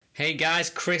Hey guys,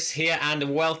 Chris here,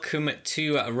 and welcome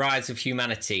to Rise of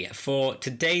Humanity. For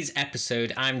today's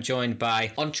episode, I'm joined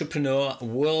by entrepreneur,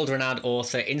 world-renowned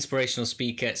author, inspirational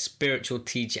speaker, spiritual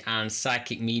teacher, and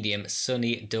psychic medium,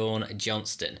 Sunny Dawn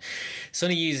Johnston.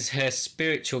 Sunny uses her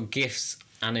spiritual gifts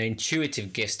and her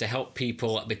intuitive gifts to help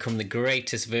people become the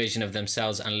greatest version of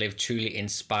themselves and live truly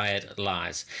inspired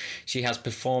lives. She has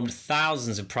performed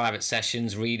thousands of private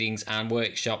sessions, readings, and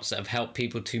workshops that have helped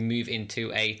people to move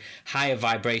into a higher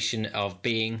vibration of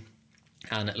being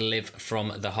and live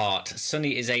from the heart.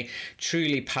 Sunny is a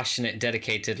truly passionate,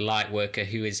 dedicated light worker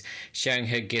who is sharing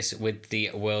her gifts with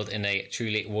the world in a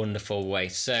truly wonderful way.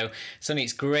 So, Sunny,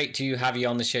 it's great to have you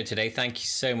on the show today. Thank you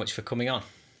so much for coming on.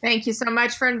 Thank you so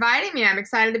much for inviting me. I'm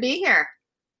excited to be here.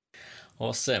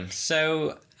 Awesome.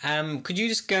 So, could you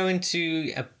just go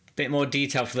into a bit more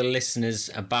detail for the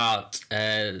listeners about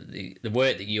the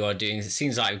work that you are doing? It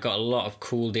seems like you've got a lot of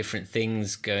cool different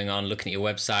things going on, looking at your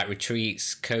website,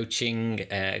 retreats, coaching.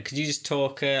 Could you just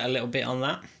talk a little bit on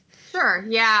that? Sure.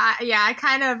 Yeah. I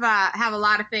kind of have a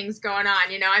lot of things going on.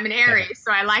 I'm an Aries,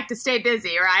 so I like to stay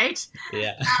busy, right?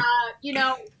 Yeah.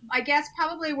 I guess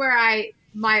probably where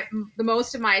the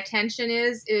most of my attention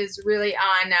is really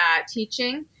on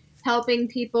teaching, helping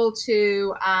people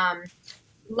to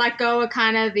let go of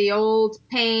kind of the old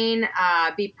pain,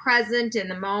 be present in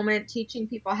the moment, teaching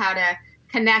people how to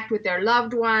connect with their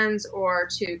loved ones or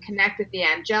to connect with the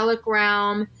angelic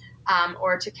realm,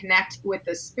 or to connect with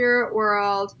the spirit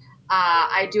world.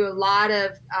 I do a lot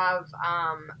of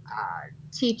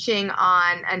teaching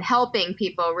on and helping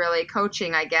people, really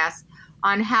coaching, I guess,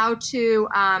 on how to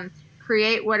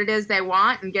create what it is they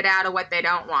want and get out of what they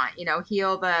don't want.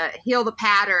 Heal the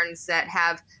patterns that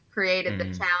have created the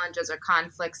challenges or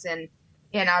conflicts in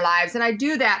our lives. And I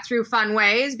do that through fun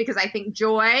ways because I think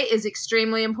joy is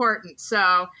extremely important.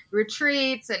 So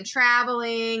retreats and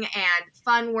traveling and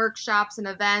fun workshops and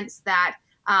events that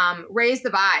raise the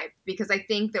vibe, because I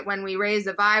think that when we raise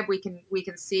the vibe, we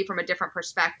can see from a different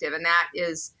perspective, and that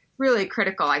is really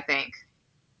critical, I think.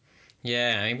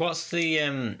 Yeah. I mean, what's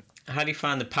the how do you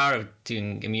find the power of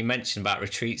doing? I mean, you mentioned about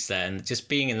retreats there, and just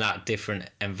being in that different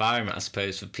environment, I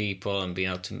suppose, for people, and being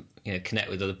able to connect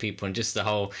with other people, and just the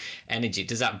whole energy.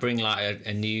 Does that bring like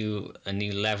a new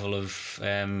level of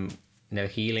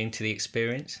healing to the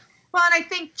experience? Well, and I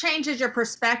think changes your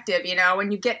perspective,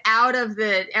 when you get out of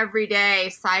the everyday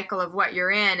cycle of what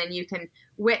you're in and you can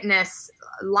witness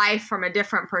life from a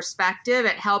different perspective,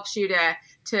 it helps you to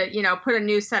put a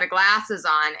new set of glasses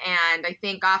on. And I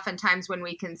think oftentimes when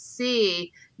we can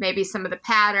see maybe some of the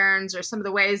patterns or some of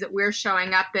the ways that we're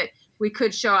showing up, that we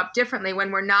could show up differently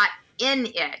when we're not in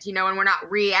it, when we're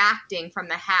not reacting from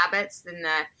the habits and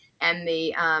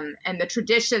the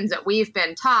traditions that we've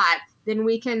been taught, then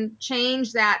we can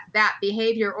change that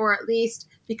behavior, or at least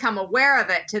become aware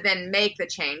of it to then make the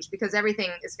change, because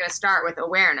everything is going to start with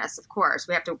awareness. Of course,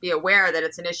 we have to be aware that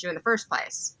it's an issue in the first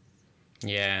place.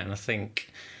 Yeah, and I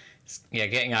think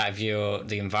getting out of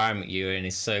the environment you're in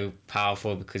is so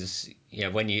powerful, because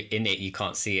when you're in it you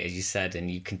can't see it, as you said, and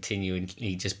you continually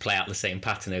just play out the same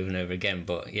pattern over and over again.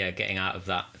 But getting out of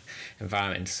that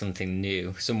environment into something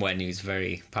new, somewhere new, is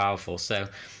very powerful. So,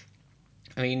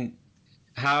 I mean,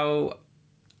 how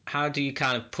do you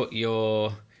kind of put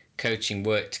your coaching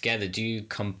work together? Do you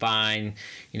combine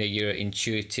your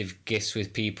intuitive gifts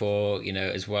with people,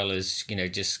 as well as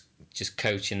just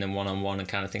coaching them one-on-one and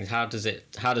kind of things? How does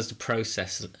the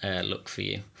process look for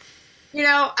you?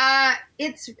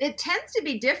 It tends to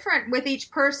be different with each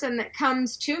person that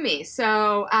comes to me.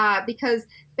 So because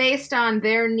based on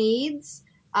their needs,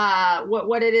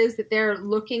 what it is that they're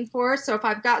looking for. So if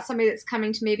I've got somebody that's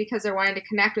coming to me because they're wanting to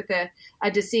connect with a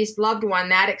deceased loved one,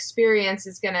 that experience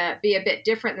is going to be a bit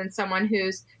different than someone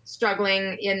who's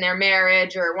struggling in their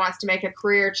marriage or wants to make a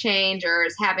career change or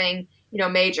is having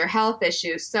major health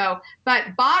issues. So,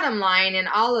 but bottom line in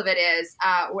all of it is,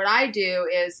 what I do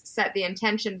is set the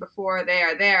intention before they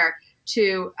are there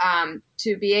to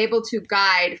be able to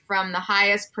guide from the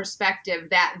highest perspective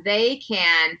that they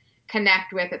can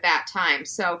connect with at that time.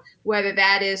 So whether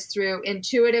that is through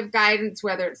intuitive guidance,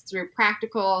 whether it's through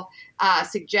practical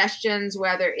suggestions,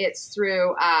 whether it's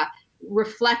through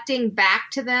reflecting back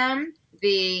to them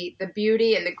the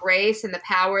beauty and the grace and the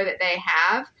power that they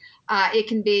have. It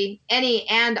can be any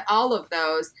and all of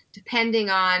those, depending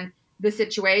on the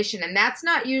situation. And that's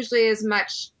not usually as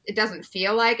much, it doesn't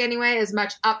feel like anyway, as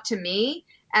much up to me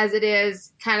as it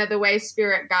is kind of the way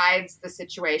spirit guides the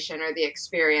situation or the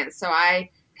experience. So I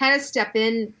kind of step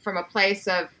in from a place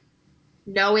of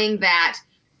knowing that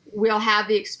we'll have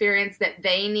the experience that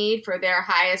they need for their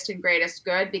highest and greatest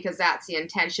good, because that's the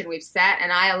intention we've set.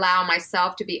 And I allow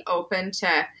myself to be open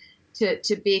to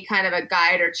to be kind of a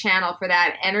guide or channel for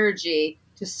that energy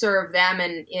to serve them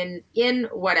in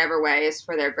whatever way is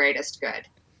for their greatest good.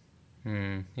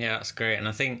 Yeah, that's great. And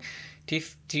I think,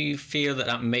 do you feel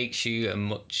that makes you a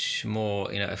much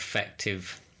more,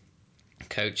 effective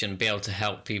coach and be able to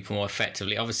help people more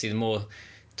effectively? Obviously, the more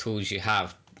tools you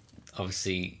have,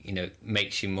 obviously,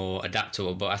 makes you more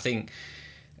adaptable. But I think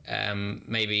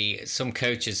maybe some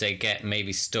coaches, they get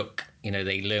maybe stuck,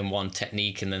 they learn one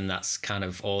technique and then that's kind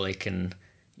of all they can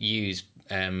use.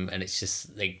 And it's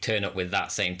just they turn up with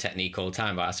that same technique all the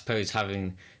time. But I suppose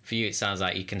for you, it sounds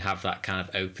like you can have that kind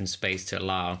of open space to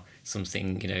allow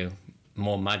something,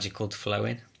 more magical to flow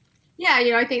in. Yeah,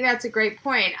 I think that's a great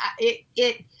point.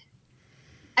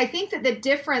 I think that the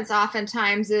difference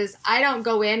oftentimes is I don't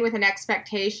go in with an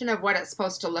expectation of what it's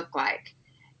supposed to look like.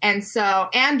 And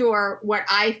or what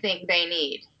I think they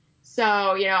need. So,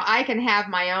 I can have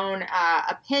my own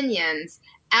opinions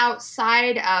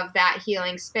outside of that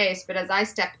healing space. But as I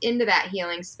step into that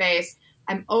healing space,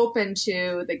 I'm open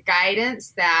to the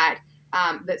guidance that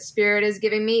Spirit is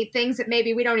giving me, things that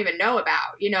maybe we don't even know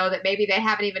about, that maybe they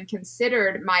haven't even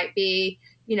considered might be,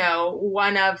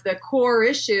 one of the core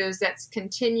issues that's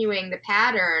continuing the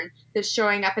pattern that's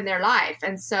showing up in their life.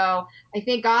 And so I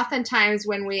think oftentimes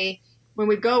when we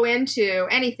go into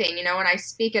anything, when I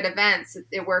speak at events,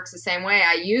 it works the same way.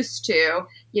 I used to,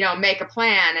 make a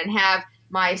plan and have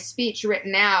my speech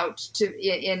written out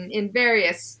in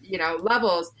various,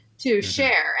 levels to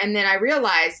share. And then I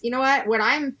realized, what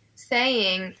I'm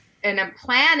saying and I'm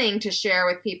planning to share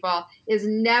with people is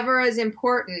never as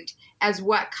important as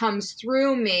what comes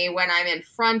through me when I'm in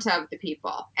front of the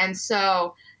people. And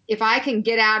so if I can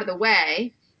get out of the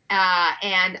way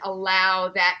and allow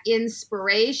that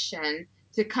inspiration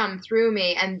to come through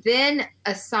me and then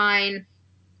assign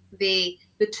the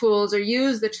tools or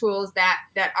use the tools that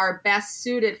are best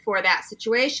suited for that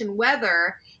situation,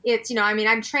 whether it's,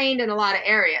 I'm trained in a lot of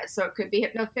areas. So it could be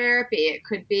hypnotherapy, it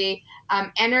could be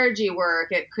energy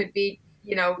work, it could be,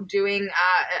 doing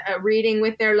a reading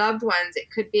with their loved ones. It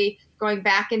could be going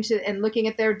back into and looking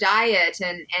at their diet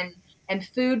and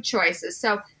food choices.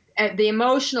 So the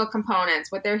emotional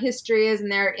components, what their history is in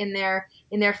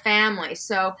their family.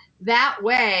 So that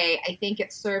way, I think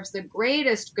it serves the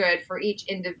greatest good for each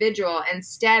individual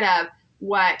instead of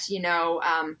what,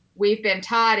 we've been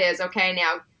taught is, okay,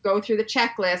 now go through the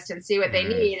checklist and see what they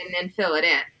need and then fill it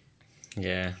in.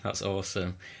 Yeah, that's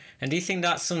awesome. And do you think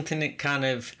that's something that kind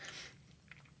of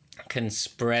can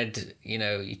spread,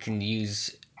 you can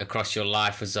use across your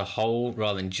life as a whole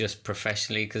rather than just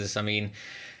professionally? Because,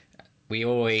 we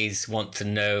always want to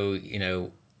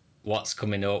know, what's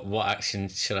coming up, what action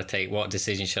should I take, what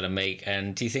decision should I make?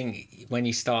 And do you think when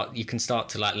you can start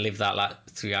to live that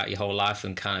throughout your whole life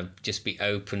and kind of just be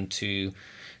open to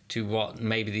what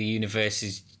maybe the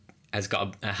universe has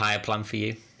got a higher plan for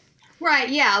you? Right.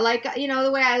 Yeah.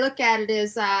 The way I look at it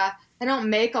is, I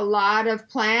don't make a lot of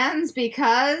plans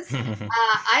because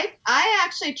I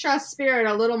actually trust Spirit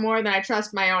a little more than I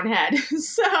trust my own head.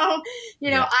 So,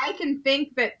 I can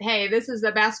think that, hey, this is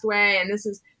the best way and this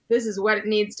is what it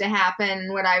needs to happen.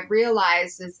 And what I've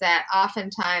realized is that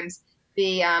oftentimes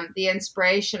the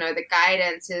inspiration or the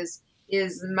guidance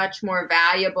is much more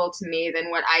valuable to me than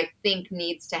what I think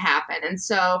needs to happen. And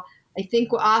so I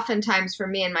think oftentimes for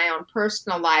me in my own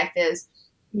personal life is,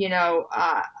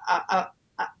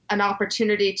 an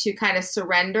opportunity to kind of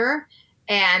surrender.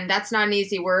 And that's not an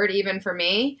easy word, even for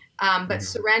me, but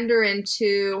surrender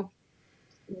into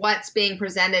what's being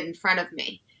presented in front of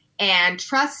me and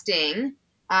trusting,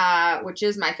 which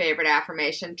is my favorite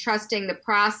affirmation, trusting the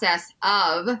process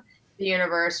of the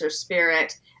universe or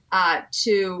Spirit that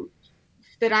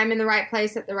I'm in the right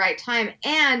place at the right time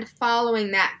and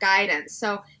following that guidance.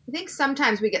 So I think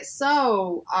sometimes we get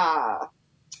so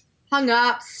hung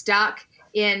up, stuck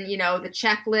in, the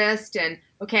checklist and,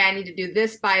 okay, I need to do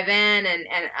this by then. And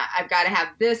I've got to have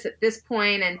this at this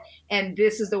point, and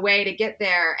this is the way to get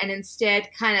there. And instead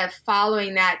kind of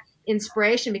following that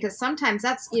inspiration, because sometimes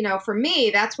that's, for me,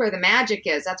 that's where the magic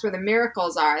is. That's where the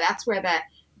miracles are. That's where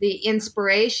the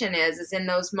inspiration is in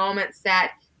those moments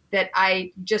that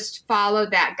I just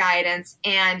followed that guidance,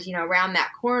 and around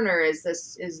that corner is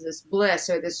this bliss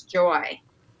or this joy.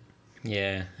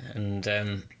 Yeah, and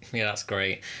that's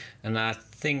great. And I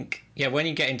think when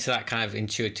you get into that kind of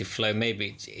intuitive flow,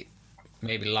 maybe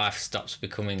life stops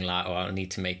becoming like, oh, I need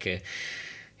to make a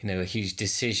huge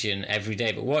decision every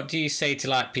day. But what do you say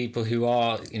to people who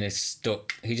are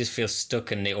stuck, who just feel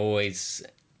stuck, and they always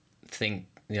think,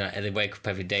 they wake up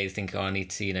every day, they think, oh, I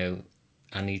need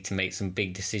to make some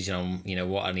big decision on,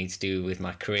 what I need to do with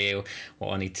my career,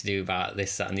 what I need to do about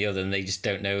this, that, and the other, and they just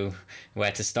don't know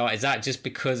where to start. Is that just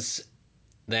because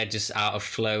they're just out of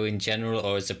flow in general,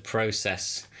 or as a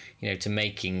process, to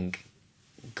making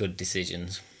good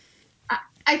decisions?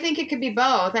 I think it could be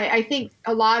both. I think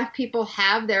a lot of people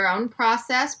have their own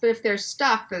process, but if they're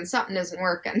stuck, then something isn't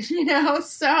working,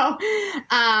 So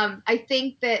I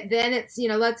think that then it's,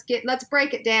 let's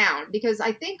break it down, because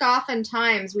I think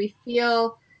oftentimes we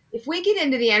feel if we get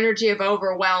into the energy of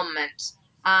overwhelmment,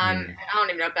 Mm. I don't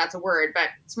even know if that's a word, but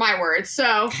it's my word.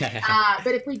 So,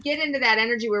 but if we get into that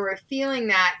energy where we're feeling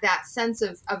that sense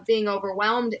of being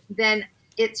overwhelmed, then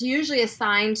it's usually a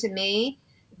sign to me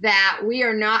that we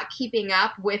are not keeping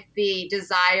up with the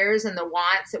desires and the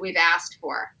wants that we've asked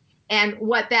for. And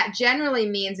what that generally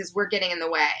means is we're getting in the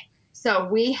way. So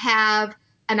we have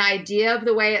an idea of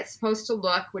the way it's supposed to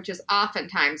look, which is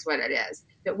oftentimes what it is.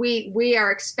 That we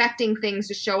are expecting things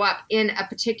to show up in a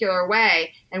particular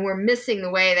way, and we're missing the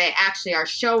way they actually are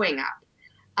showing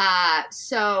up.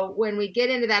 So when we get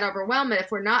into that overwhelmment,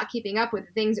 if we're not keeping up with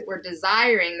the things that we're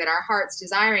desiring, that our heart's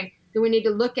desiring, then we need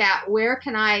to look at where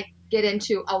can I get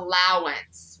into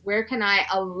allowance? Where can I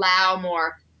allow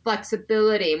more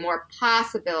flexibility, more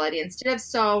possibility instead of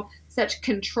such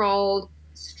controlled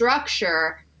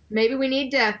structure? Maybe we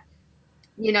need to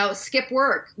skip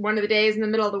work one of the days in the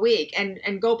middle of the week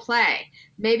and go play.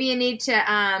 Maybe you need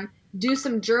to do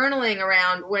some journaling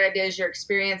around what it is you're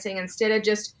experiencing instead of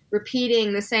just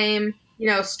repeating the same,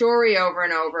 story over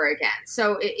and over again.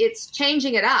 So it's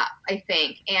changing it up, I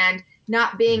think, and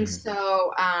not being Mm.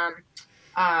 so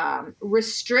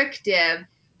restrictive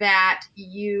that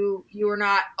you are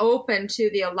not open to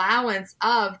the allowance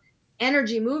of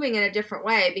energy moving in a different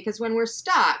way. Because when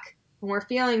we're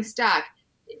feeling stuck,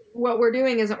 what we're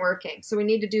doing isn't working. So we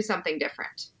need to do something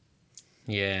different.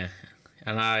 Yeah,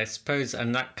 and I suppose,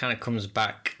 and that kind of comes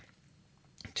back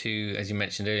to, as you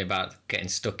mentioned earlier, about getting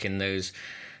stuck in those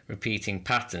repeating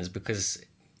patterns. Because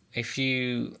if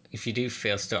you do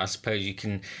feel stuck, I suppose you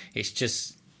can. It's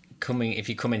just coming if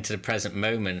you come into the present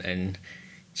moment and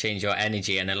change your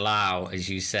energy and allow, as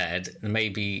you said,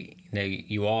 maybe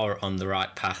you are on the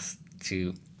right path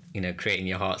to creating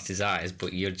your heart's desires,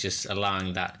 but you're just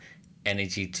allowing that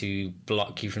energy to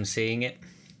block you from seeing it.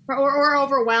 Or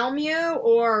overwhelm you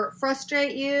or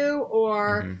frustrate you,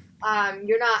 or Mm-hmm.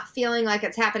 you're not feeling like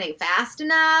it's happening fast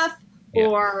enough, Yeah.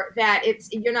 or that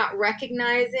you're not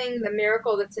recognizing the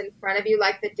miracle that's in front of you,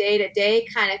 like the day-to-day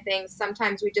kind of things.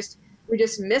 Sometimes we just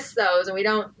miss those, and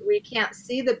we can't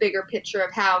see the bigger picture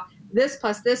of how this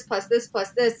plus this plus this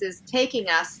plus this is taking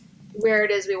us where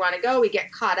it is we want to go. We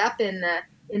get caught up in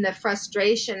the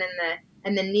frustration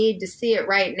and the need to see it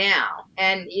right now.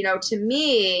 And to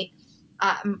me,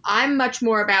 I'm much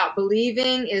more about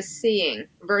believing is seeing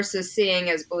versus seeing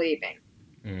is believing.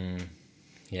 Mm,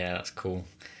 yeah, that's cool.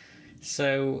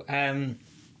 So, I'm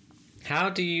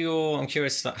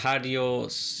curious, like, how do your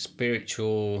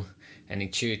spiritual and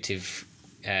intuitive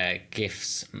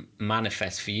gifts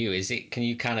manifest for you? Can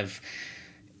you kind of,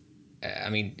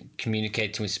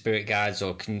 communicating with spirit guides,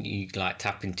 or can you like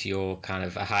tap into your kind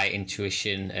of a high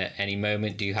intuition at any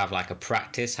moment? Do you have like a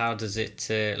practice? How does it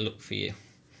look for you?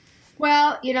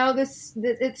 Well, this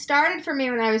it started for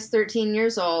me when I was 13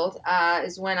 years old.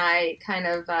 Is when I kind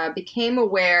of became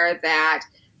aware that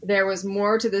there was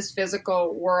more to this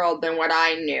physical world than what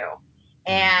I knew,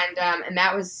 Mm. and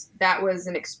that was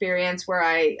an experience where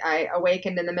I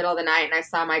awakened in the middle of the night and I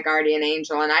saw my guardian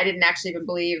angel, and I didn't actually even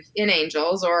believe in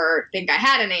angels or think I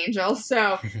had an angel,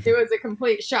 so it was a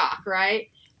complete shock, right?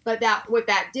 But that what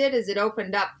that did is it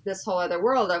opened up this whole other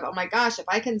world of, oh my gosh, if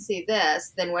I can see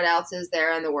this, then what else is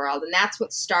there in the world? And that's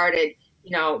what started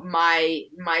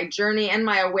my journey and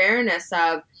my awareness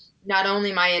of not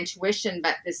only my intuition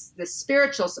but this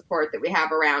spiritual support that we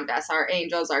have around us, our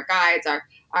angels, our guides,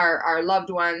 our loved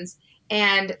ones.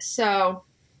 And so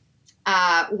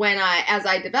when as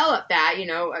I developed that,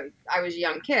 I was a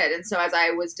young kid, and so as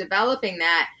I was developing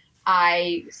that,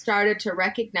 I started to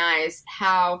recognize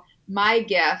how my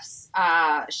gifts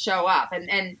show up,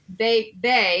 and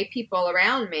they people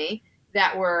around me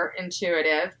that were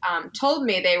intuitive told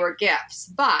me they were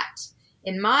gifts, but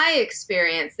in my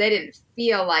experience, they didn't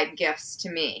feel like gifts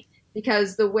to me,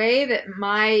 because the way that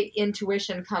my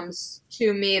intuition comes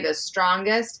to me the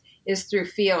strongest is through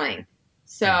feeling. Mm-hmm.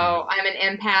 So I'm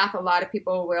an empath. A lot of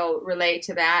people will relate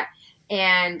to that,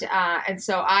 and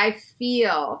so I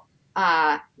feel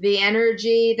the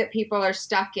energy that people are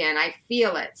stuck in. I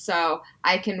feel it, so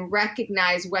I can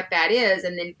recognize what that is,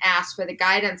 and then ask for the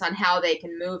guidance on how they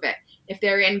can move it. If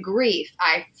they're in grief,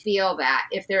 I feel that.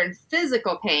 If they're in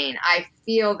physical pain, I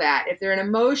feel that. If they're in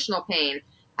emotional pain,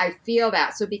 I feel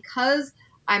that. So because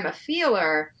I'm a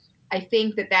feeler, I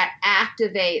think that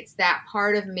activates that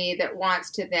part of me that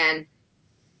wants to then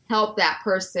help that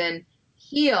person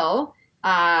heal,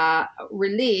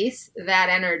 release that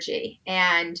energy.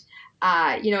 And,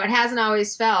 it hasn't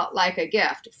always felt like a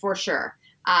gift, for sure.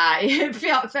 It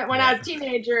felt when I was a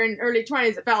teenager in early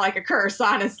 20s, it felt like a curse,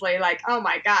 honestly. Like, oh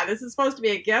my God, this is supposed to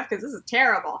be a gift because this is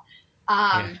terrible.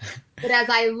 But as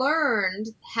I learned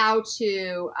how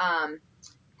to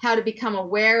become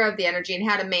aware of the energy and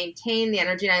how to maintain the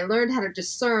energy, and I learned how to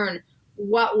discern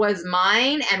what was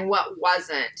mine and what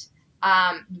wasn't,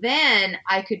 then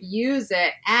I could use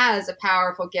it as a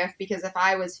powerful gift, because if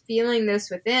I was feeling this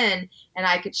within and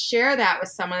I could share that with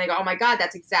someone, they go, oh my God,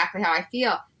 that's exactly how I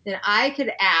feel. Then I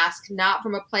could ask, not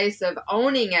from a place of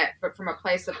owning it, but from a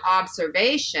place of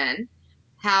observation,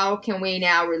 how can we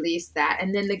now release that?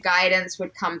 And then the guidance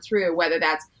would come through, whether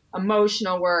that's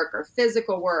emotional work or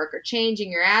physical work or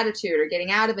changing your attitude or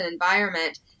getting out of an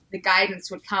environment. The guidance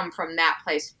would come from that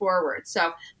place forward.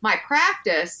 So my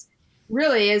practice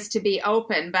really is to be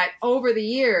open. But over the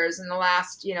years, in the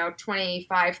last,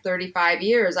 25, 35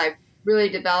 years, I've really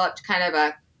developed kind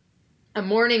of a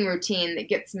morning routine that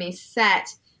gets me set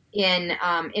in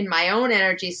my own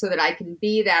energy so that I can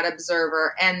be that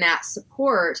observer and that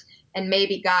support and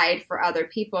maybe guide for other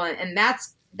people. And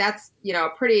that's a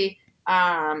pretty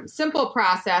simple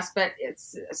process, but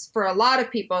it's for a lot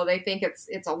of people, they think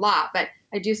it's a lot. But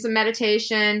I do some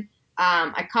meditation.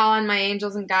 I call on my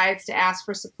angels and guides to ask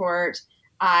for support.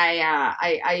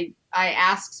 I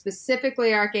ask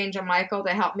specifically Archangel Michael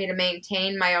to help me to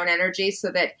maintain my own energy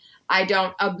so that I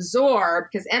don't absorb,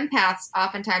 because empaths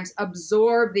oftentimes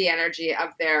absorb the energy of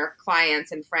their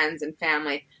clients and friends and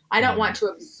family. I don't want to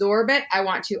absorb it. I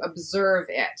want to observe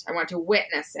it. I want to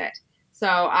witness it. So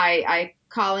I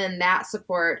call in that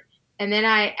support. And then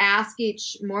I ask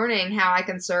each morning how I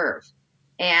can serve.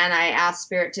 And I ask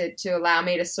Spirit to allow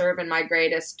me to serve in my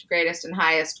greatest and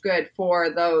highest good for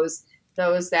those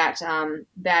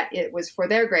that it was for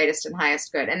their greatest and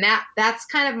highest good. And that's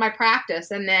kind of my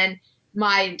practice. And then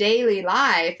my daily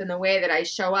life and the way that I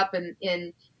show up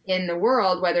in the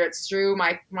world, whether it's through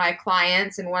my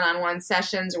clients and one-on-one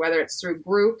sessions, or whether it's through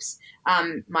groups,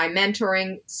 my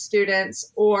mentoring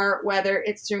students, or whether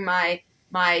it's through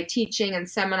my teaching and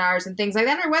seminars and things like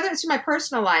that, or whether it's through my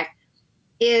personal life,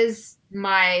 is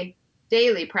my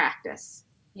daily practice,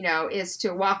 is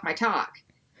to walk my talk,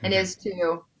 and is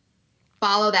to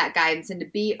follow that guidance and to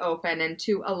be open and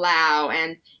to allow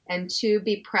and to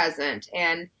be present.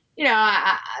 And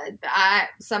I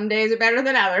some days are better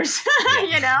than others,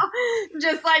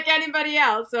 just like anybody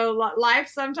else. So life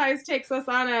sometimes takes us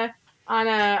on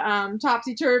a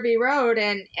topsy-turvy road,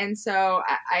 and so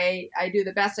I do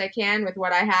the best I can with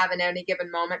what I have in any given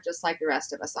moment, just like the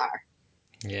rest of us are.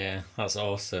 Yeah, that's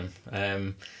awesome.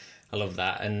 I love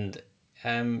that. And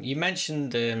you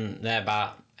mentioned there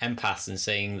about empaths and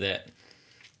saying that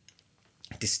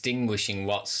distinguishing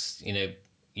what's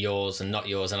yours and not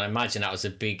yours, and I imagine that was a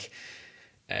big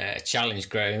challenge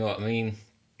growing up. I mean,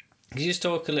 could you just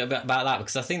talk a little bit about that?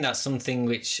 Because I think that's something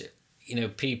which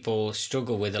people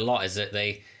struggle with a lot, is that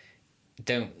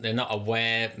they're not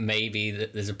aware maybe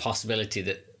that there's a possibility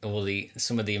that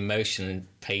some of the emotion and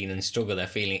pain and struggle they're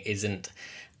feeling isn't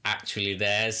actually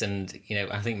theirs. And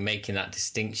I think making that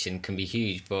distinction can be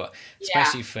huge, but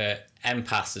especially for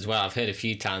empaths as well. I've heard a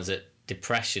few times that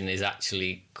depression is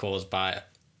actually caused by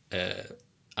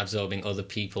absorbing other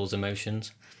people's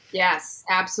emotions. Yes,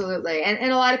 absolutely.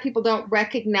 And a lot of people don't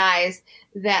recognize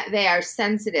that they are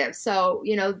sensitive. So,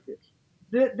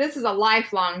 this is a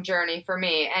lifelong journey for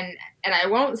me. And I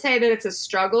won't say that it's a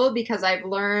struggle, because I've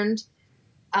learned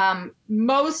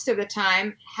most of the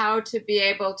time how to be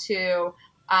able to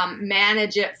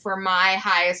manage it for my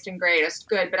highest and greatest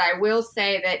good. But I will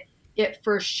say that it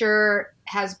for sure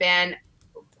has been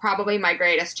probably my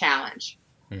greatest challenge,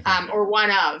 or one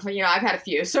of, I've had a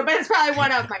few, but it's probably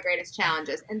one of my greatest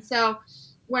challenges. And so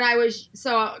when I was,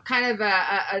 kind of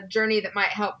a journey that might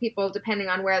help people depending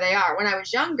on where they are. When I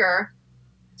was younger,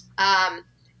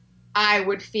 I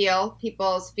would feel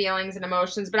people's feelings and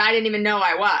emotions, but I didn't even know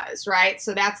I was, right?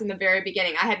 So that's in the very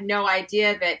beginning. I had no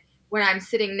idea that when I'm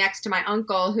sitting next to my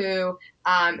uncle who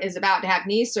is about to have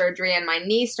knee surgery and my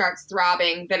knee starts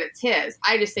throbbing, that it's his.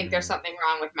 I just think there's something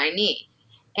wrong with my knee.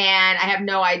 And I have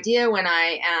no idea when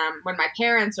my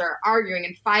parents are arguing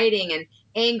and fighting and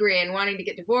angry and wanting to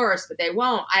get divorced, but they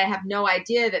won't. I have no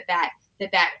idea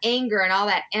that anger and all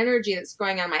that energy that's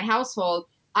going on in my household,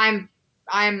 I'm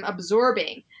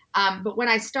absorbing. But when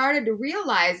I started to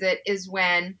realize it is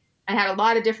when I had a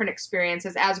lot of different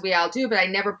experiences, as we all do, but I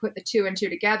never put the two and two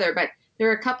together. But there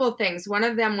are a couple of things. One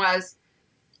of them was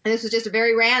And this was just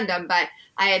very random, but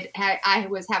I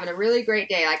was having a really great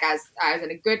day. Like I was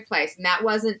in a good place, and that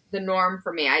wasn't the norm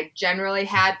for me. I generally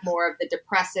had more of the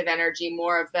depressive energy,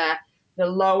 more of the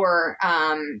lower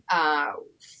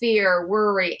fear,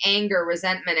 worry, anger,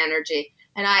 resentment energy.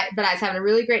 But I was having a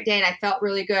really great day, and I felt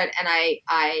really good. And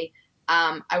I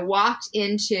walked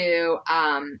into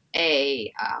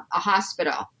a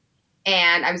hospital,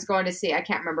 and I was going to see, I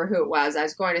can't remember who it was. I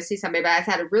was going to see somebody, but I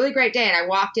had a really great day, and I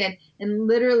walked in, and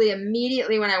literally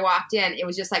immediately when I walked in, it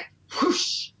was just like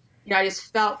whoosh. I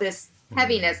just felt this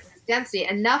heaviness, this density,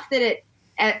 enough that it,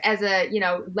 as a,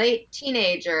 late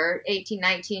teenager, 18,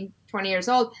 19, 20 years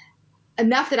old,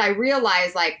 enough that I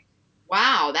realized, like,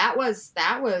 wow, that was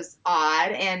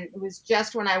odd. And it was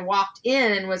just when I walked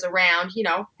in and was around,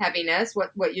 heaviness,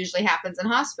 what usually happens in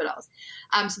hospitals.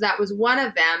 So that was one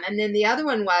of them. And then the other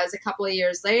one was a couple of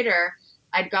years later,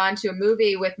 I'd gone to a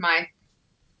movie with my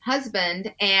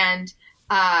husband, and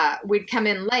we'd come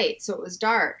in late, so it was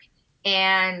dark.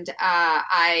 And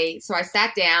I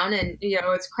sat down, and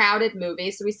it's a crowded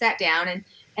movie, so we sat down,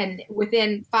 and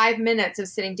within 5 minutes of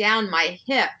sitting down, my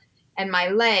hip and my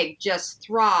leg just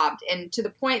throbbed, and to the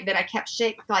point that I kept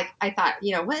shaking. Like, I thought,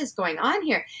 what is going on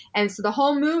here? And so the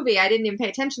whole movie, I didn't even pay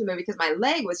attention to the movie because my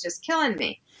leg was just killing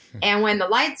me. And when the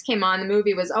lights came on, the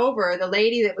movie was over. The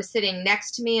lady that was sitting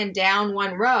next to me and down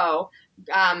one row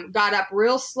got up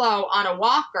real slow on a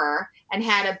walker and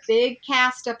had a big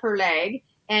cast up her leg,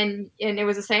 and it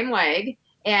was the same leg.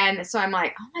 And so I'm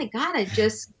like, oh my God, I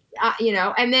just,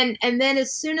 and then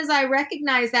as soon as I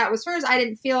recognized that was hers, I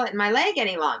didn't feel it in my leg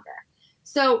any longer.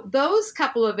 So those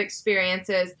couple of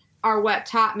experiences are what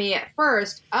taught me at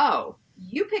first, oh,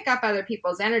 you pick up other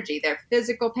people's energy, their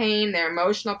physical pain, their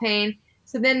emotional pain.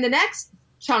 So then the next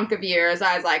chunk of years,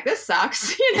 I was like, this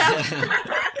sucks,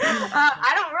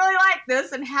 I don't really like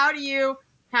this. And how do you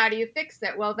fix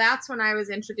it? Well, that's when I was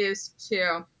introduced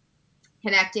to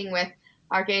connecting with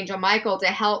Archangel Michael to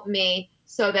help me,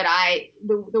 so that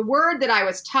the word that I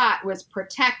was taught was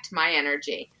protect my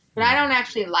energy. But I don't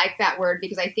actually like that word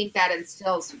because I think that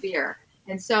instills fear.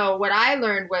 And so what I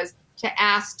learned was to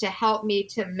ask to help me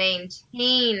to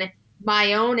maintain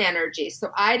my own energy.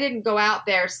 So I didn't go out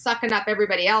there sucking up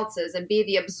everybody else's and be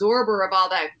the absorber of all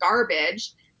that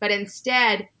garbage, but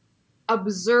instead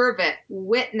observe it,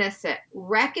 witness it,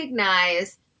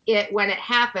 recognize it when it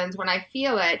happens, when I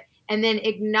feel it, and then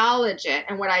acknowledge it.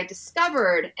 And what I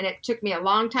discovered, and it took me a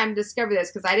long time to discover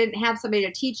this because I didn't have somebody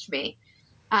to teach me,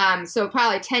 so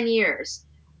probably 10 years,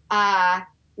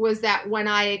 was that when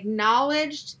I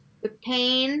acknowledged the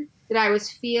pain that I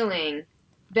was feeling,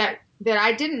 that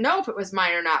I didn't know if it was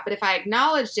mine or not, but if I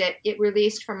acknowledged it, it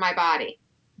released from my body.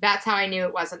 That's how I knew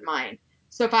it wasn't mine.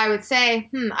 So if I would say,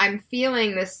 I'm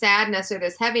feeling this sadness or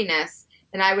this heaviness,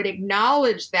 and I would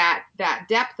acknowledge that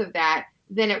depth of that,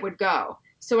 then it would go.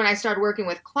 So when I started working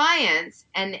with clients,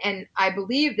 and I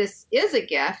believe this is a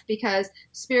gift because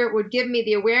Spirit would give me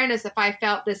the awareness if I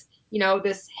felt this,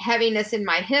 this heaviness in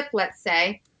my hip, let's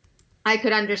say, I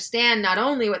could understand not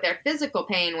only what their physical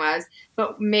pain was,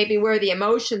 but maybe where the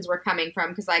emotions were coming from,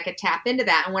 because I could tap into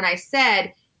that. And when I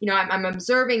said, I'm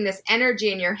observing this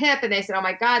energy in your hip, and they said, oh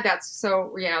my God, that's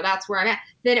so, that's where I'm at,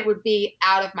 then it would be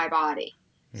out of my body.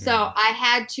 Mm-hmm. So I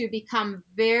had to become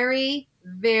very,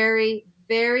 very,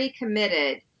 very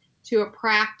committed to a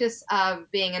practice of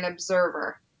being an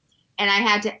observer. And I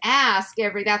had to ask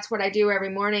that's what I do every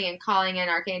morning in calling in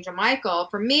Archangel Michael.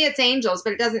 For me, it's angels,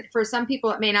 but it doesn't, for some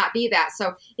people, it may not be that.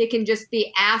 So it can just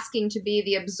be asking to be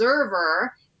the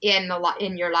observer in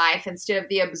your life instead of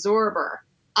the absorber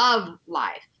of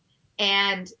life.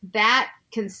 And that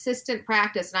consistent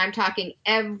practice, and I'm talking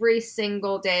every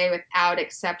single day without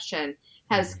exception,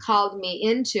 has called me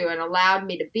into and allowed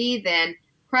me to be then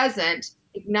present,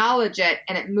 acknowledge it,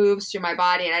 and it moves through my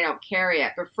body, and I don't carry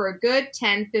it. But for a good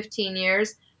 10, 15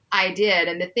 years, I did.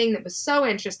 And the thing that was so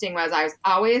interesting was I was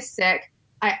always sick.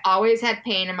 I always had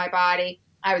pain in my body.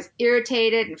 I was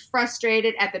irritated and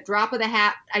frustrated at the drop of the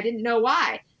hat. I didn't know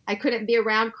why. I couldn't be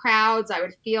around crowds. I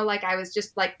would feel like I was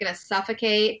just like going to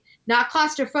suffocate. Not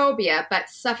claustrophobia, but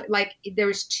like there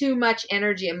was too much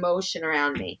energy, emotion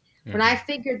around me. Mm-hmm. When I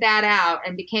figured that out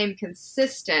and became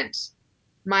consistent,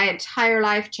 my entire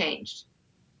life changed.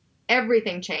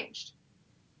 Everything changed.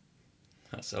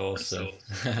 That's awesome.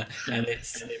 And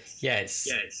it's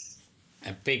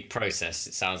a big process,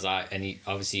 it sounds like, and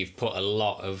obviously you've put a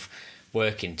lot of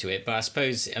work into it. But I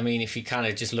suppose, if you kind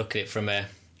of just look at it from a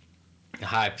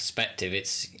higher perspective,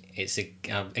 it's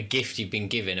a gift you've been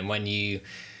given, and when you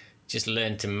just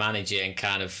learn to manage it and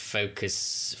kind of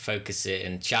focus it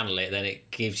and channel it, then it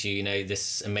gives you,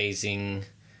 this amazing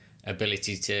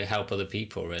ability to help other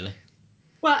people, really.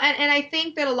 Well, and I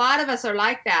think that a lot of us are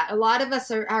like that. A lot of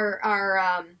us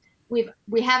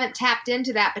we haven't tapped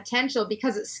into that potential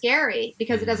because it's scary,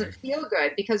 because it doesn't feel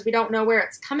good, because we don't know where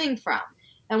it's coming from.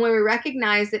 And when we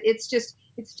recognize that it's just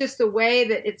the way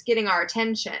that it's getting our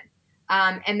attention,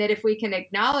 and that if we can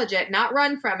acknowledge it, not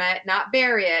run from it, not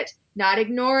bury it, not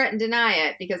ignore it and deny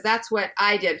it, because that's what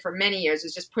I did for many years,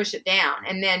 is just push it down.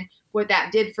 And then what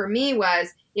that did for me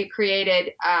was it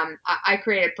created I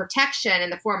created protection in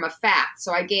the form of fat.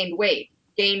 So I gained weight.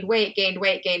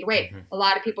 Mm-hmm. A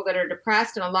lot of people that are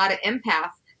depressed and a lot of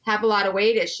empaths have a lot of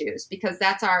weight issues, because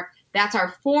that's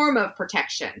our form of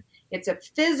protection. It's a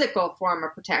physical form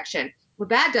of protection. Well,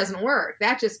 that doesn't work.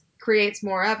 That just creates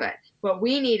more of it. What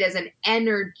we need is an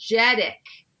energetic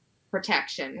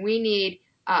protection. We need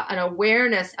an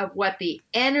awareness of what the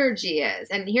energy is.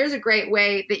 And here's a great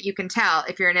way that you can tell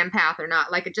if you're an empath or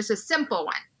not, like just a simple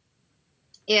one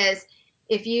is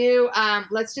if you,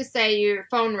 let's just say your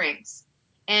phone rings,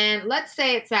 and let's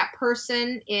say it's that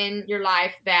person in your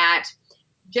life that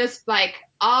just like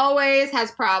always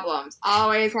has problems.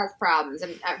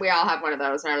 And we all have one of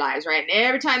those in our lives, right? And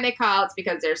every time they call, it's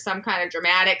because there's some kind of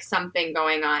dramatic something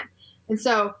going on. And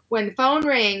so when the phone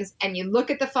rings and you look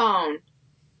at the phone,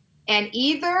 and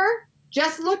either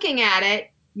just looking at it,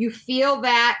 you feel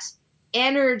that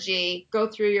energy go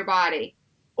through your body,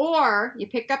 or you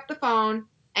pick up the phone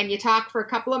and you talk for a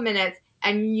couple of minutes,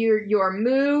 and your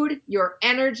mood, your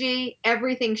energy,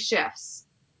 everything shifts.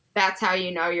 That's how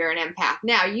you know you're an empath.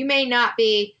 Now, you may not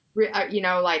be,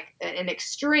 like an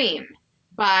extreme,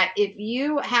 but if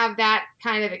you have that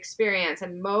kind of experience,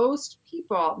 and most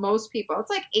people, it's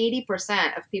like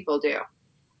 80% of people do,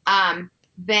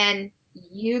 then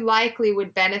you likely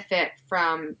would benefit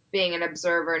from being an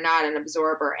observer, not an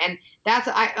absorber. And that's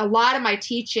a lot of my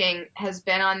teaching has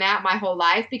been on that my whole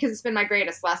life, because it's been my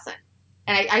greatest lesson.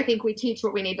 And I think we teach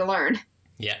what we need to learn.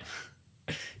 Yeah.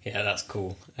 Yeah, that's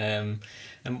cool. And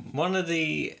one of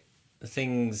the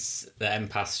things that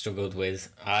empaths struggled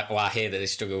with, I hear that they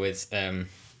struggle with,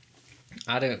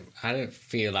 I don't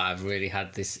feel like I've really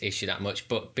had this issue that much,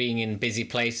 but being in busy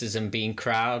places and being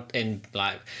in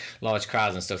like large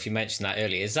crowds and stuff, you mentioned that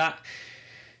earlier. Is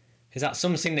that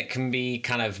something that can be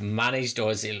kind of managed,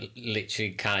 or is it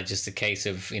literally kind of just a case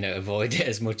of, avoid it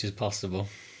as much as possible?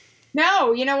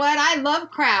 No, you know what? I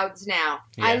love crowds now.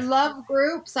 Yeah. I love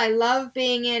groups. I love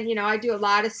being I do a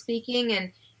lot of speaking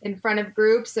and in front of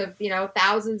groups of,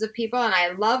 thousands of people. And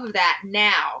I love that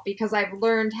now, because I've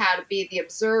learned how to be the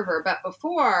observer. But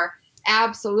before,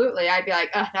 absolutely, I'd be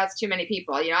like, oh, that's too many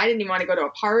people. I didn't even want to go to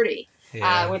a party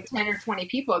with 10 or 20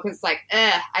 people, because it's like,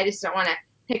 I just don't want to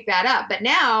pick that up. But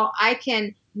now I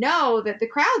can know that the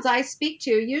crowds I speak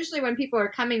to, usually when people are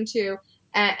coming to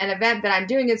an event that I'm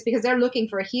doing, is because they're looking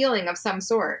for a healing of some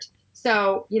sort.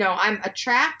 So, I'm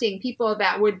attracting people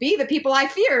that would be the people I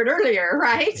feared earlier,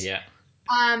 right? Yeah.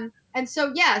 And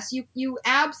so, yes, you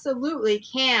absolutely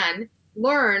can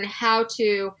learn how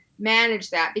to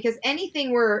manage that, because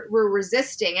anything we're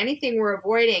resisting, anything we're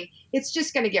avoiding, it's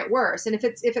just going to get worse. And if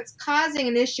it's causing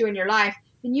an issue in your life,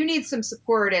 then you need some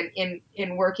support in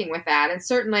working with that. And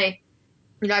certainly,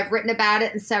 I've written about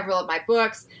it in several of my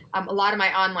books. A lot of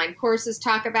my online courses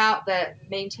talk about the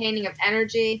maintaining of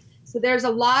energy. So there's a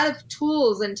lot of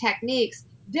tools and techniques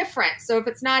different. So if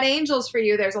it's not angels for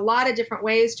you, there's a lot of different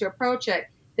ways to approach it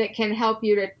that can help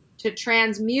you to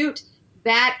transmute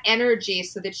that energy,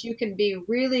 so that you can be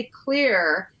really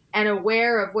clear and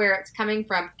aware of where it's coming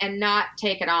from and not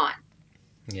take it on.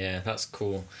 Yeah, that's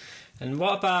cool. And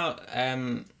what about, I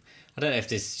don't know if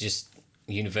this is just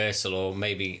universal, or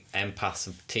maybe empaths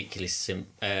are particularly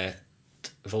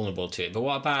vulnerable to it, but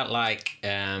what about like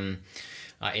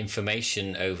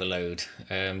information overload?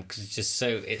 Because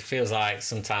it feels like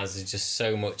sometimes there's just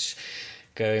so much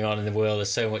going on in the world,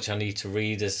 there's so much I need to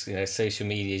read, as social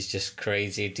media is just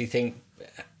crazy. Do you think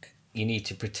you need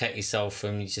to protect yourself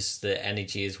from just the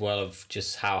energy as well, of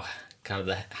just how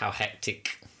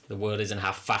hectic the world is and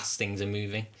how fast things are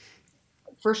moving?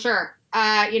 For sure.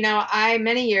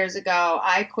 Many years ago,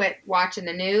 I quit watching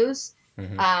the news.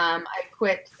 Mm-hmm. I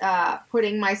quit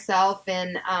putting myself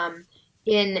in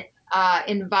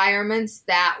environments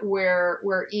that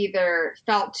were either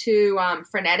felt too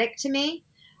frenetic to me,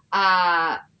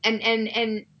 and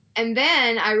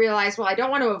then I realized, well, I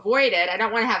don't want to avoid it. I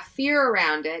don't want to have fear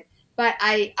around it, but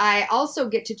I also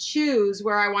get to choose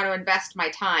where I want to invest my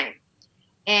time.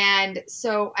 And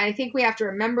so I think we have to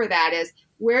remember that is,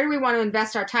 where do we want to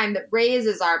invest our time that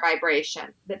raises our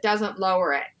vibration, that doesn't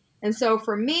lower it? And so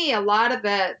for me, a lot of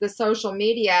the social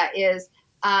media is,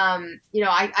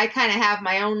 I kind of have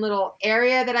my own little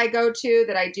area that I go to,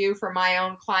 that I do for my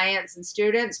own clients and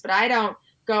students, but I don't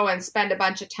go and spend a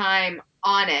bunch of time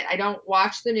on it. I don't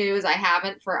watch the news. I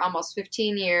haven't for almost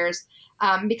 15 years.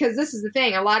 Because this is the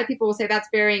thing. A lot of people will say that's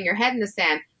burying your head in the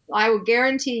sand. Well, I will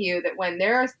guarantee you that when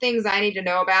there are things I need to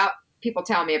know about, people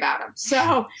tell me about them.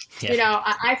 So, Yeah.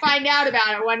 I find out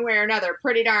about it one way or another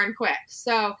pretty darn quick.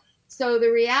 So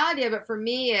the reality of it for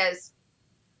me is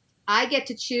I get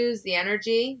to choose the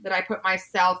energy that I put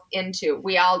myself into.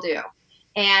 We all do.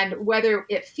 And whether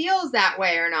it feels that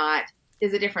way or not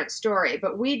is a different story.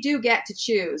 But we do get to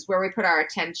choose where we put our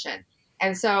attention.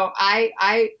 And so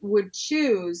I would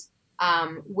choose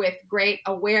with great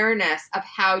awareness of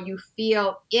how you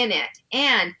feel in it.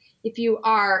 And if you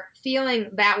are feeling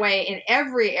that way in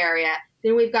every area,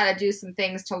 then we've got to do some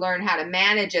things to learn how to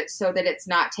manage it so that it's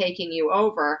not taking you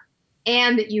over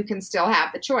and that you can still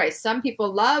have the choice. Some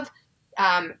people love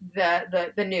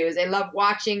the news. They love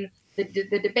watching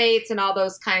the debates and all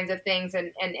those kinds of things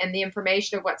and the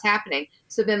information of what's happening.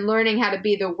 So then learning how to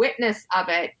be the witness of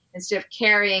it instead of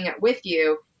carrying it with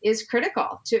you is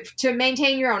critical to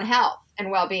maintain your own health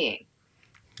and well-being.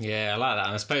 Yeah, I like that.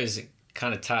 And I suppose it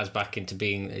kind of ties back into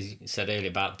being, as you said earlier,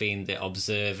 about being the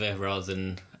observer rather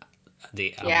than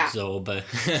the Yeah, absorber.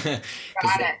 Because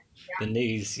got it. the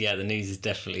news, the news is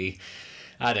definitely.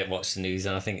 I don't watch the news,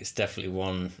 and I think it's definitely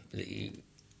one that you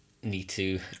need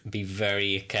to be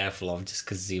very careful of, just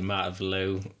because the amount of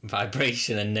low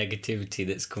vibration and negativity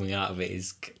that's coming out of it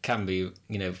can be,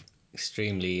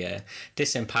 extremely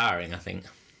disempowering, I think.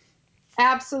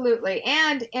 Absolutely.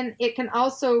 And it can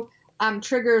also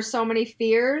trigger so many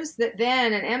fears that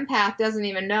then an empath doesn't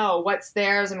even know what's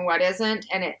theirs and what isn't.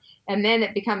 And then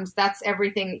it becomes that's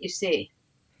everything that you see.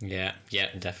 Yeah, yeah,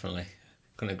 definitely.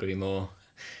 Couldn't agree more.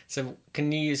 So,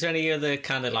 is there any other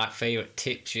kind of like favorite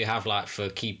tips you have, like for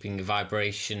keeping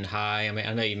vibration high? I mean,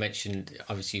 I know you mentioned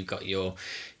obviously you've got your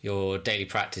daily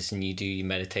practice and you do your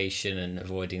meditation and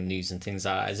avoiding news and things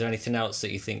like that. Is there anything else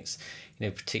that you think's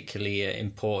particularly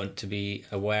important to be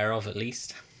aware of, at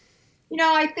least?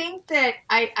 I think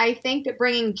that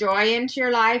bringing joy into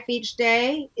your life each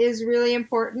day is really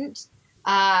important,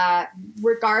 uh,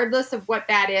 regardless of what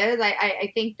that is.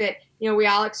 I think that we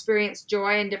all experience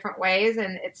joy in different ways,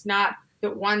 and it's not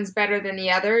that one's better than the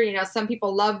other. Some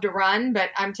people love to run, but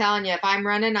I'm telling you, if I'm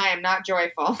running, I am not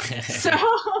joyful. So,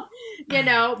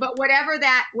 but whatever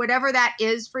that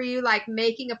is for you, like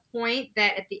making a point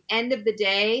that at the end of the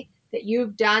day that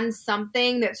you've done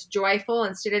something that's joyful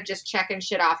instead of just checking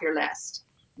shit off your list.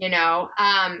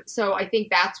 So I think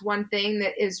that's one thing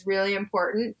that is really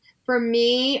important for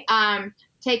me.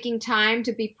 Taking time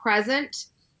to be present,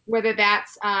 whether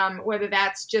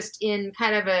that's just in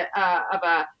kind of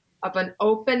of an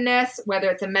openness, whether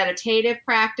it's a meditative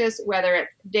practice, whether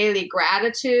it's daily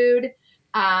gratitude,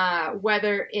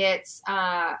 whether it's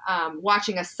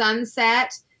watching a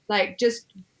sunset, like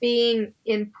just being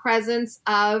in presence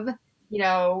of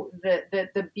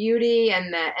the beauty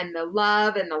and the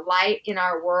love and the light in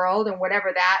our world and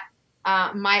whatever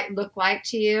that might look like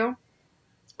to you.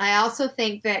 I also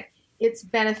think that it's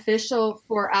beneficial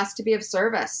for us to be of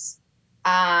service.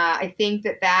 I think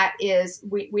that is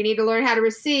we need to learn how to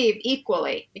receive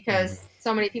equally Mm. because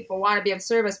so many people want to be of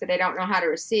service but they don't know how to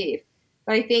receive.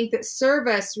 But I think that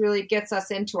service really gets us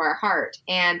into our heart,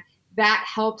 and that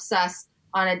helps us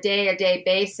on a day-to-day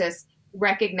basis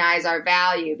recognize our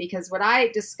value. Because what I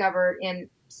discovered in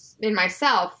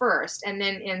myself first, and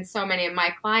then in so many of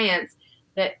my clients,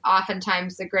 that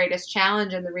oftentimes the greatest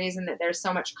challenge and the reason that there's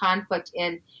so much conflict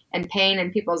in and pain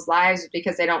in people's lives is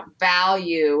because they don't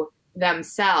value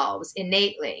themselves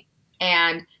innately.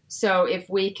 And so if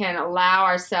we can allow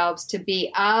ourselves to be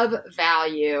of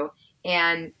value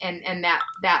and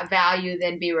that value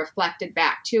then be reflected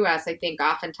back to us, I think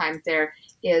oftentimes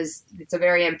it's a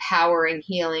very empowering,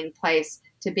 healing place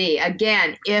to be.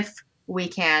 Again, if we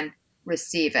can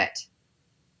receive it.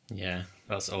 Yeah,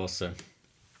 that's awesome.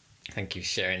 Thank you for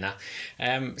sharing that.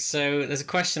 So there's a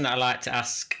question that I like to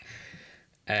ask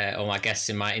all my guests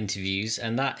in my interviews,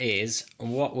 and that is,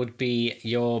 what would be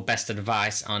your best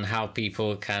advice on how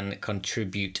people can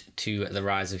contribute to the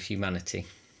rise of humanity?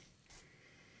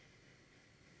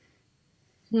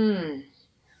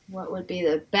 What would be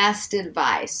the best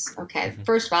advice? Okay,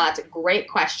 first of all, that's a great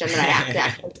question that I have to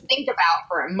actually think about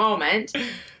for a moment. Take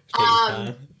your Um,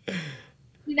 time.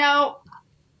 you know,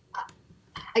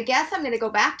 I guess I'm going to go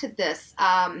back to this.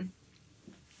 I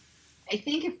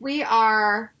think if we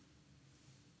are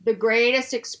the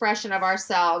greatest expression of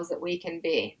ourselves that we can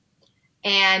be,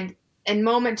 and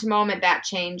moment to moment that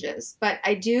changes, but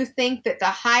I do think that the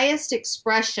highest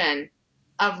expression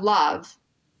of love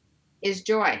is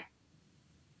joy.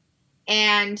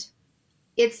 And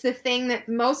it's the thing that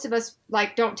most of us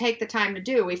like don't take the time to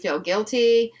do. We feel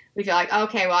guilty. We feel like,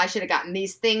 okay, well, I should have gotten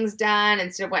these things done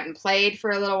instead of went and played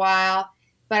for a little while.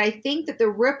 But I think that the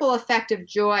ripple effect of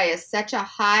joy is such a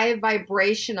high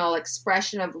vibrational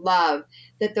expression of love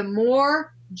that the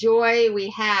more joy we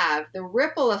have, the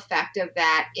ripple effect of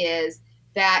that is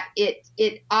that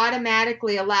it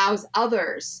automatically allows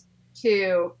others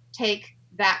to take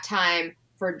that time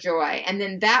for joy. And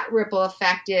then that ripple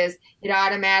effect is it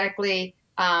automatically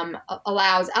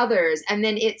allows others, and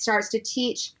then it starts to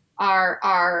teach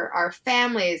our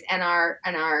families and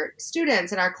our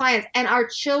students and our clients and our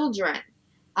children,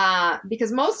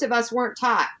 because most of us weren't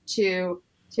taught to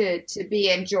be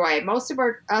in joy. Most of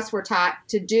us were taught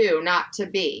to do, not to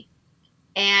be.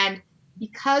 And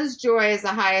because joy is the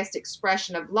highest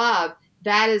expression of love,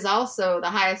 that is also the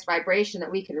highest vibration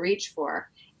that we can reach for.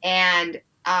 And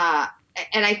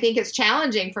and I think it's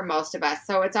challenging for most of us.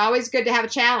 So it's always good to have a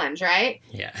challenge, right?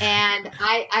 Yeah. And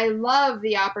I love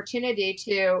the opportunity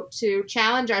to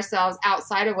challenge ourselves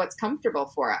outside of what's comfortable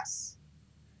for us.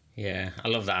 Yeah, I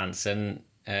love that answer.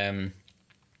 And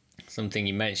something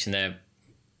you mentioned there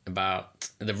about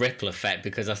the ripple effect,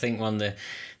 because I think one of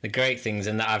the great things,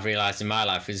 and that I've realized in my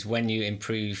life, is when you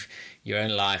improve your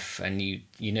own life and you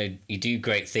do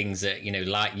great things that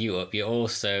light you up, you're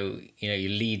also you're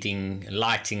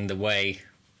lighting the way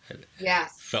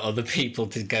Yes. for other people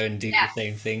to go and do the Yes.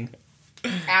 same thing.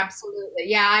 Absolutely.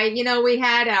 Yeah. We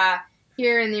had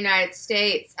here in the United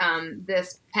States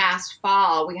this past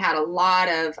fall, we had a lot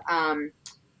of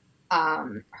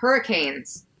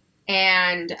hurricanes,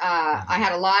 and I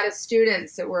had a lot of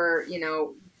students that were,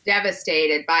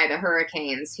 devastated by the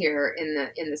hurricanes here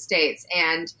in the States.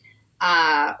 And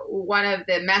one of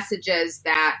the messages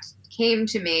that came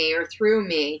to me or through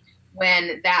me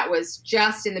when that was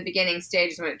just in the beginning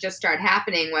stages, when it just started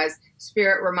happening, was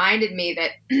Spirit reminded me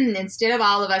that instead of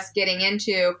all of us getting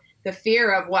into the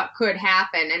fear of what could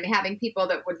happen and having people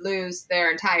that would lose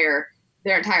their entire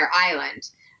island,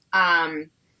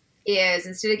 is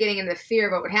instead of getting into the fear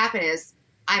of what would happen, is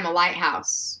I'm a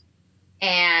lighthouse.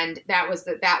 And that was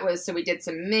so we did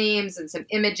some memes and some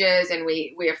images, and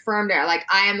we affirmed it, like,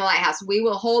 I am the lighthouse. We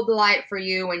will hold the light for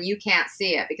you when you can't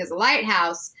see it, because the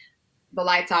lighthouse, the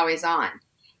light's always on.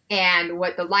 And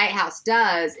what the lighthouse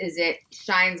does is it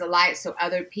shines a light so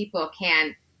other people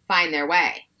can find their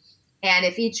way. And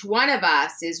if each one of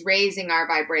us is raising our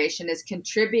vibration, is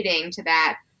contributing to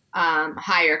that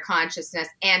higher consciousness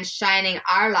and shining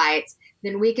our lights,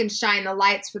 then we can shine the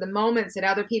lights for the moments that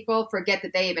other people forget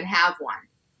that they even have one.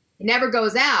 It never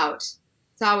goes out.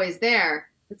 It's always there.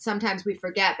 But sometimes we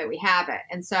forget that we have it.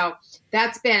 And so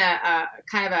that's been a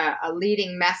kind of a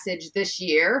leading message this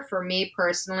year for me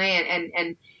personally,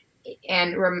 and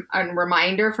a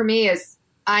reminder for me is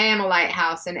I am a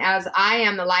lighthouse. And as I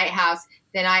am the lighthouse,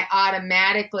 then I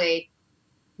automatically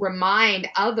remind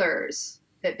others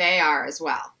that they are as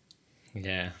well.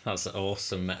 Yeah, that's an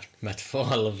awesome metaphor.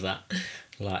 I love that.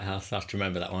 Lighthouse. I have to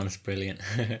remember that one. It's brilliant.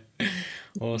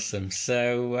 Awesome.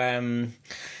 So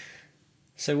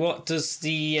what does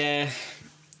the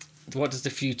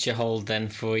future hold then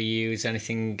for you? Is there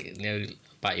anything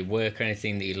about your work or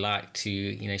anything that you'd like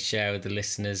to share with the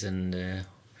listeners, and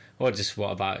or just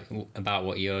what about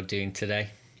what you're doing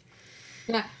today?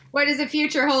 Yeah. What does the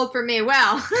future hold for me?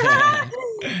 Well,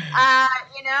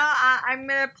 I'm going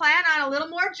to plan on a little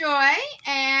more joy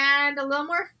and a little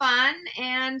more fun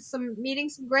and meeting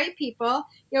some great people.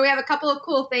 We have a couple of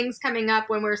cool things coming up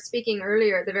when we were speaking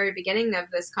earlier at the very beginning of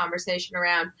this conversation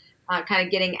around kind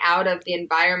of getting out of the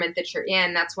environment that you're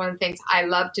in. That's one of the things I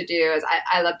love to do. Is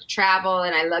I love to travel,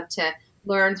 and I love to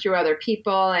learn through other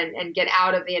people and get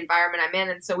out of the environment I'm in.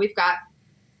 And so we've got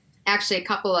actually a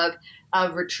couple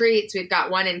of retreats. We've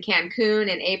got one in Cancun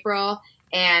in April,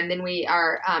 and then we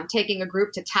are taking a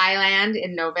group to Thailand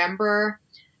in November.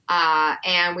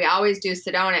 And we always do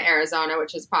Sedona, Arizona,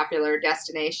 which is a popular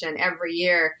destination every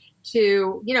year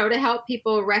to help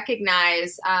people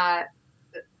recognize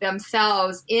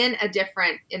themselves in a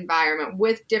different environment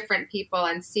with different people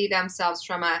and see themselves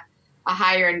from a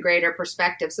higher and greater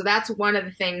perspective. So that's one of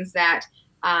the things that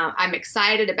I'm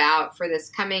excited about for this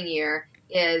coming year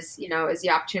is the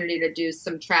opportunity to do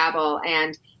some travel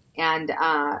and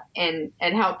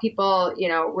help people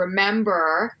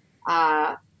remember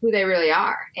who they really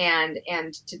are, and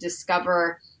to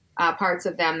discover parts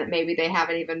of them that maybe they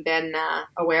haven't even been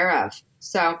aware of.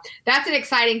 So that's an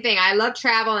exciting thing. I love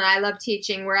travel and I love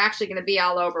teaching. We're actually going to be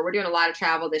all over. We're doing a lot of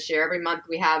travel this year. Every month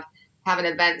we have an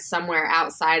event somewhere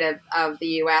outside of the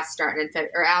U.S. starting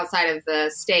or outside of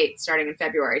the state starting in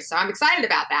February. So I'm excited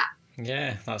about that.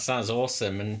 Yeah, that sounds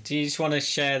awesome. And do you just want to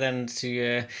share then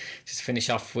to just finish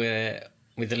off with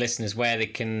with the listeners where they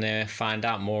can find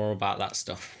out more about that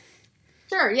stuff.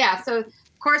 Sure, yeah. So,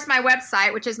 of course, my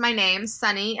website, which is my name,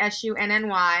 Sunny,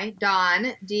 Sunny, Dawn,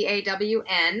 Dawn,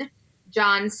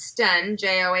 Johnston,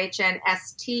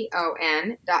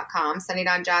 JOHNSTON.com,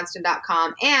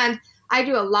 sunnydawnjohnston.com. And I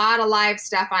do a lot of live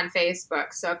stuff on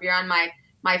Facebook. So if you're on my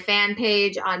fan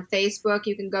page on Facebook,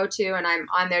 you can go to, and I'm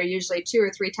on there usually 2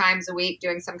 or 3 times a week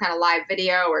doing some kind of live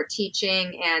video or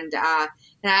teaching. And I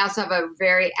also have a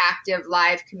very active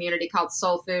live community called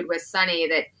Soul Food with Sunny,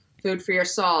 that Food for Your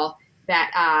Soul,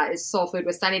 that is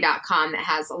soulfoodwithsunny.com, that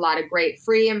has a lot of great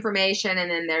free information.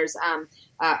 And then there's a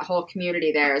whole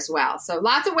community there as well. So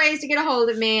lots of ways to get a hold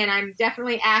of me, and I'm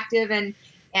definitely active and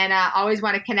always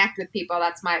want to connect with people.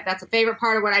 That's a favorite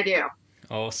part of what I do.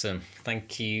 Awesome.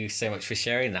 Thank you so much for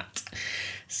sharing that.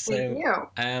 So, thank you.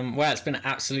 Well, it's been an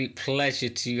absolute pleasure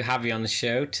to have you on the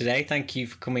show today. Thank you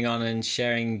for coming on and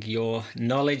sharing your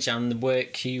knowledge and the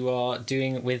work you are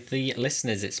doing with the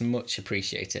listeners. It's much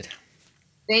appreciated.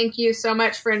 Thank you so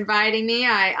much for inviting me.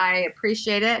 I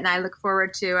appreciate it, and I look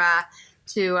forward to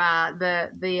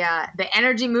the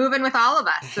energy moving with all of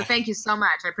us. So thank you so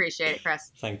much. I appreciate it, Chris.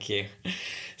 Thank you.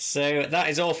 So that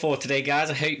is all for today, guys.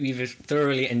 I hope you've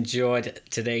thoroughly enjoyed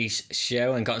today's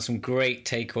show and gotten some great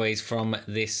takeaways from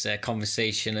this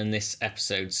conversation and this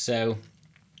episode. So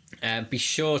be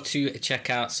sure to check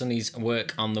out Sunny's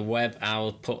work on the web.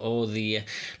 I'll put all the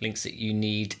links that you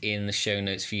need in the show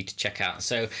notes for you to check out.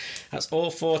 So that's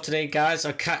all for today, guys.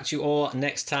 I'll catch you all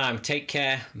next time. Take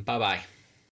care. Bye-bye.